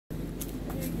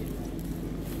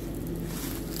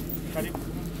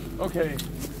Okay.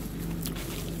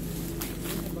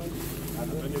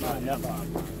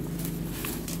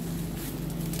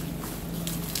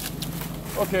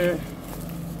 Okay.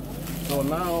 So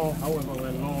now, however,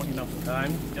 we're not enough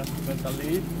time. Just press the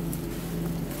leaf.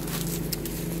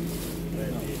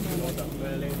 Not that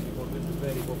really, because this is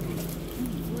very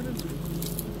popular.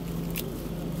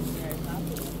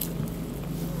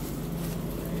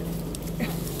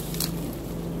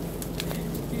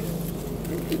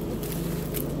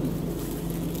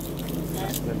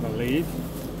 Then the leaf.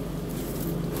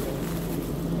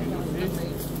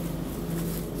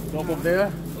 Top of there.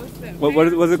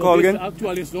 What's it called again?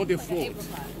 Actually, it's not a fruit.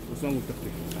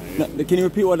 No, can you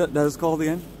repeat what that is called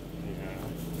again?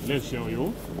 Yeah. Let's show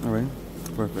you. All right.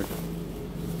 Perfect.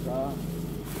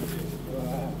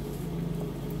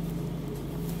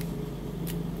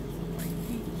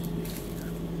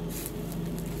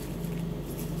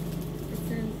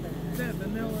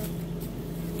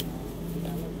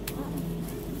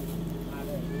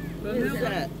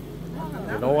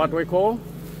 You know what we call?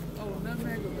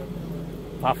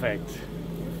 Perfect.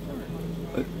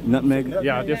 Nutmeg?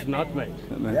 Yeah, this nutmeg.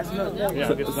 Nutmeg. Yeah,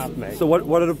 So, this nutmeg. So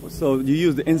what are the, so you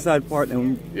use the inside part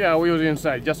and... Yeah, we use the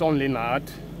inside, just only nut.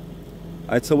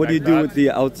 Alright, so what do you do with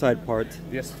the outside part?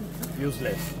 Yes,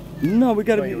 useless. No, we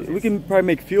can probably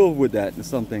make fuel with that or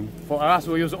something. For us,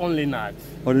 we use only nut.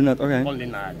 Oh, the nut, okay. Only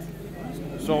nut.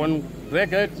 So when they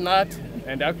get nut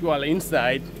and actual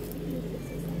inside,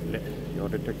 you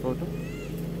want to take photo?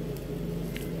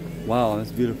 Wow,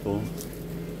 that's beautiful.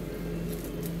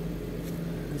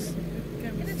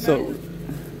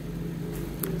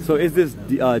 So is this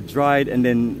dried and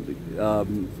then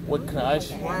we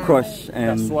crush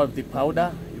and swap the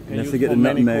powder? You can use to get for the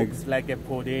many nutmeg. cooks, like a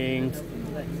pudding,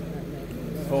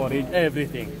 porridge,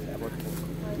 everything.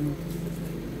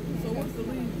 So what's the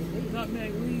leaves?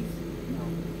 Nutmeg leaves?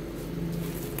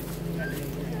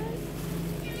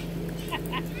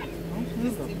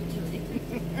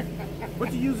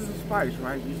 What you use as a spice,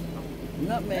 right?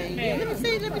 Nutmeg. Yeah, let me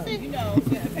see. You know,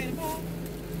 potato pie?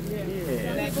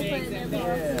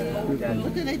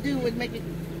 What do they do with making?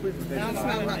 I don't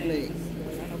smell nutmeg.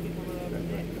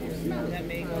 Smell it.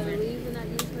 The leaves are not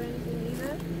used for anything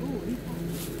either?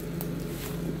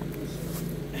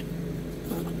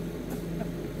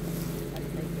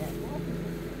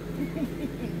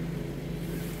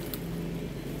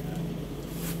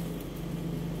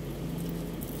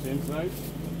 Same size?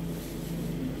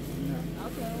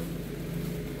 Okay.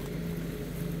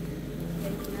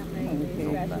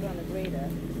 Scratch it on the grater.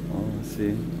 oh, let's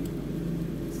see.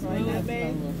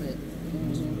 Nutmeg.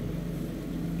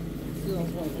 Still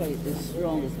don't want to play it this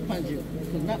strong, as pungent.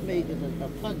 Because nutmeg is a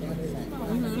pungent scent.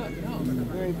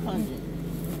 Very pungent.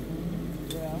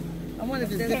 I wonder if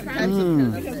there's different types of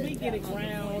nutmeg. Because we get it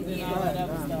ground and all that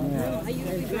other stuff. I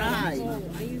usually Dry. got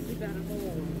a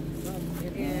whole.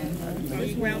 So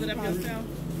you ground it up yourself?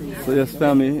 So yes,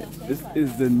 family, this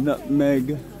is the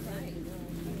nutmeg.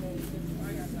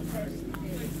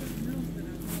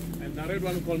 And the red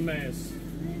one called mace.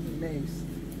 Mace.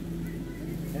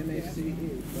 M-A-C-E.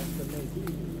 That's the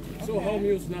mace. So how you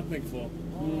use nutmeg for?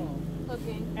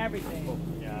 Cooking.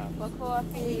 Everything. Yeah. For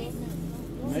coffee.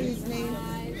 Seasoning.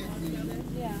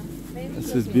 Yeah.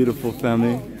 This is beautiful,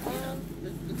 family.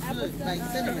 Good, like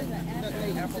cinnamon.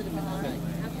 Nutmeg and cinnamon.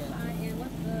 And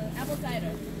what's the apple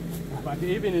cider? But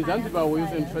even in Zanzibar, we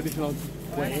use in traditional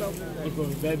way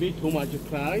because there be too much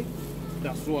cry.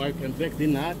 That's why I can take the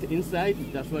nut inside.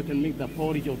 That's why I can make the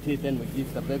porridge or tea. Then we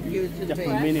give the baby Give it to the just to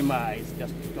baby. minimize,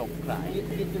 just to stop cry. Get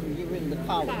rid of the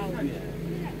power.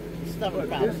 Stomach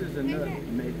power. This is a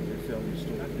nutmeg that's selling in the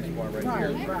store. This part right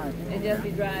here. Right. And just be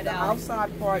dried The out.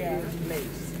 outside part is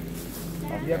mace.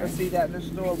 You ever see that in the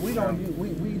store? We don't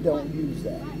use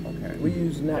that. Okay. We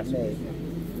use nutmeg.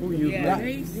 Who uses Yeah, that?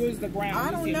 they use the ground. I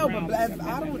You don't see know, ground but stuff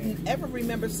I like don't ever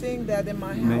remember seeing that in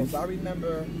my house. I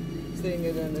remember seeing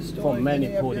it in the store. For many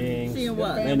Any of your- puddings, Seeing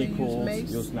what? many Family use cooks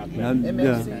mace? use nutmeg.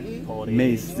 M-A-C-E? Porridge.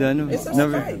 Mace. It's a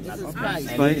Never. spice. This is spice.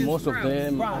 Spice? And most of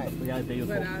them, Right. yeah, they use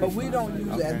But we don't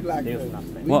use that black They use fruit.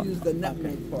 nutmeg. We Well- use the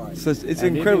nutmeg part. So it's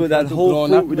And incredible if that you want whole to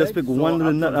grow fruit. We just nutmeg, pick one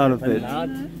little nut out of after it. the nut,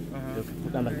 you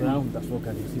put on the ground. That's what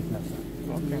can you see now.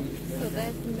 So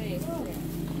that's mace.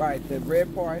 Right, the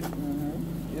red part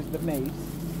is the mace.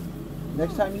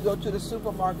 Next time you go to the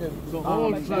supermarket, So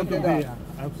all look trying to it be, up.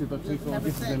 actually,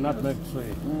 this is a nutmeg tree.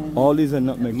 All these are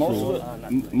nutmeg Most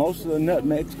trees. of the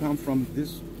nutmegs come from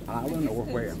this island or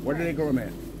where? Where do they grow them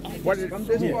at? What is From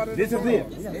this part of This the is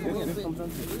world. it.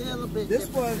 Little bit This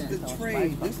was different the than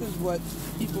trade. This is what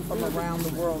people from around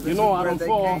the world. You this know, is where around they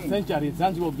 4th came. century,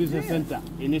 Zanzibar Business Center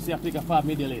in East Africa, far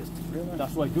Middle East.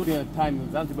 That's why during the time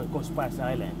in Zanzibar, it called Spice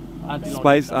Island. Until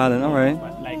Spice Island, all right.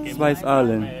 Like Spice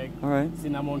Island, nutmeg, all right.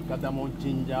 cinnamon, cardamom,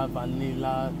 ginger,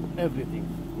 vanilla, everything.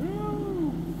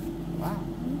 Wow.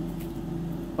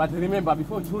 But remember,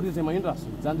 before tourism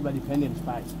industry, Zanzibar depended on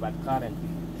spice, but currently,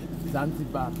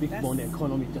 Zanzibar big money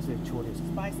economy just a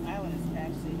tourism. Spice Island is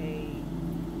actually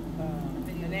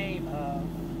the name of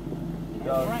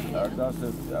does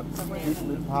this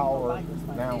people in power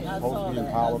now supposed to be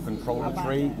in power control the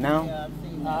trade now?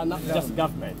 Not just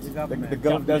government. Does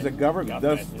the government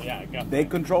does Yeah, government. they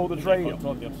control the They trade?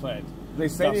 control the trade. They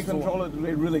say they That's control it,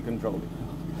 they really control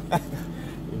it.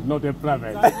 It's not a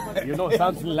private. You know,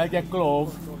 something like a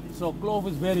clove. So clove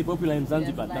is very popular in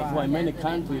Zanzibar. That's why many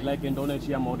countries like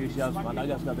Indonesia, Mauritius,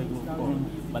 Madagascar, they do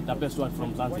clove. But the best one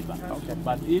from Zanzibar. Okay.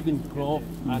 But even clove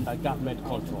under government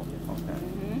control.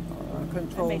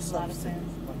 Control makes a lot of substance.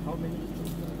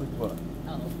 sense. What?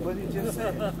 What he just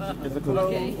said. Is it control?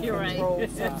 Okay, you're right. Control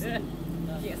substance.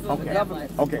 Yes, Okay.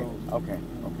 Government. Okay.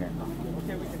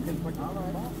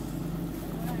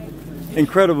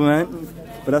 Incredible, man.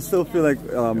 But I still feel like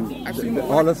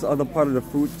all this other part of the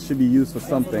food should be used for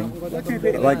something.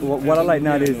 Like what I like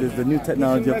nowadays is the new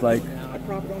technology of like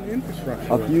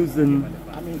of using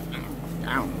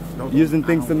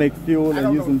things to make fuel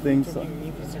and using things.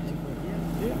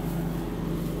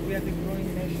 We are the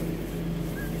growing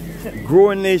nation.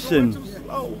 Growing nation.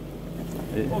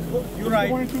 You're right.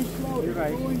 You're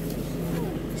right.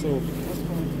 So,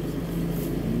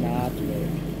 nutmeg.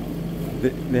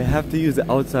 They have to use the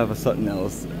outside for something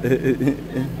else. I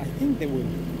think they will.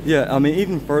 Yeah, I mean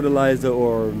even fertilizer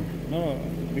or No,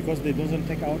 because they doesn't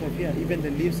take out of here. Even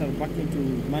the leaves are back into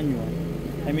manure.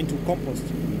 I mean to compost.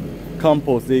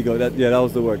 compost. There you go. That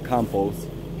was the word, compost.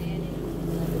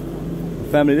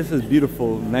 Family, this is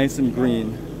beautiful, nice and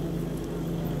green.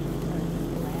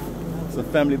 So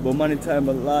family, Bomani time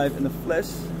alive in the flesh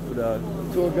with a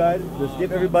tour guide. Let's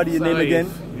give everybody your name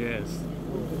again. Yes.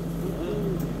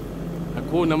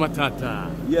 Hakuna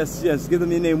Matata. Yes, give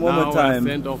them your name one Now more time.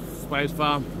 Friend of Spice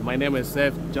Farm. My name is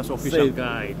Seth, just official Safe.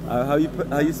 guide. How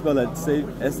you spell that? Safe.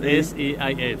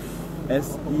 S-A-I-F.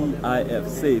 S-E-I-F.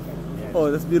 Safe. Oh,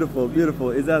 that's beautiful,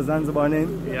 beautiful. Is that a Zanzibar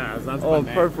name? Yeah, Zanzibar. Oh,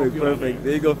 name. perfect, Popular perfect. name.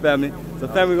 There you go, family. So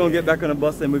family, we're going to get back on the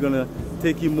bus and we're going to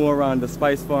take you more around the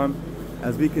Spice Farm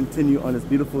as we continue on this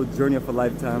beautiful journey of a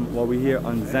lifetime while we're here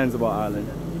on Zanzibar Island.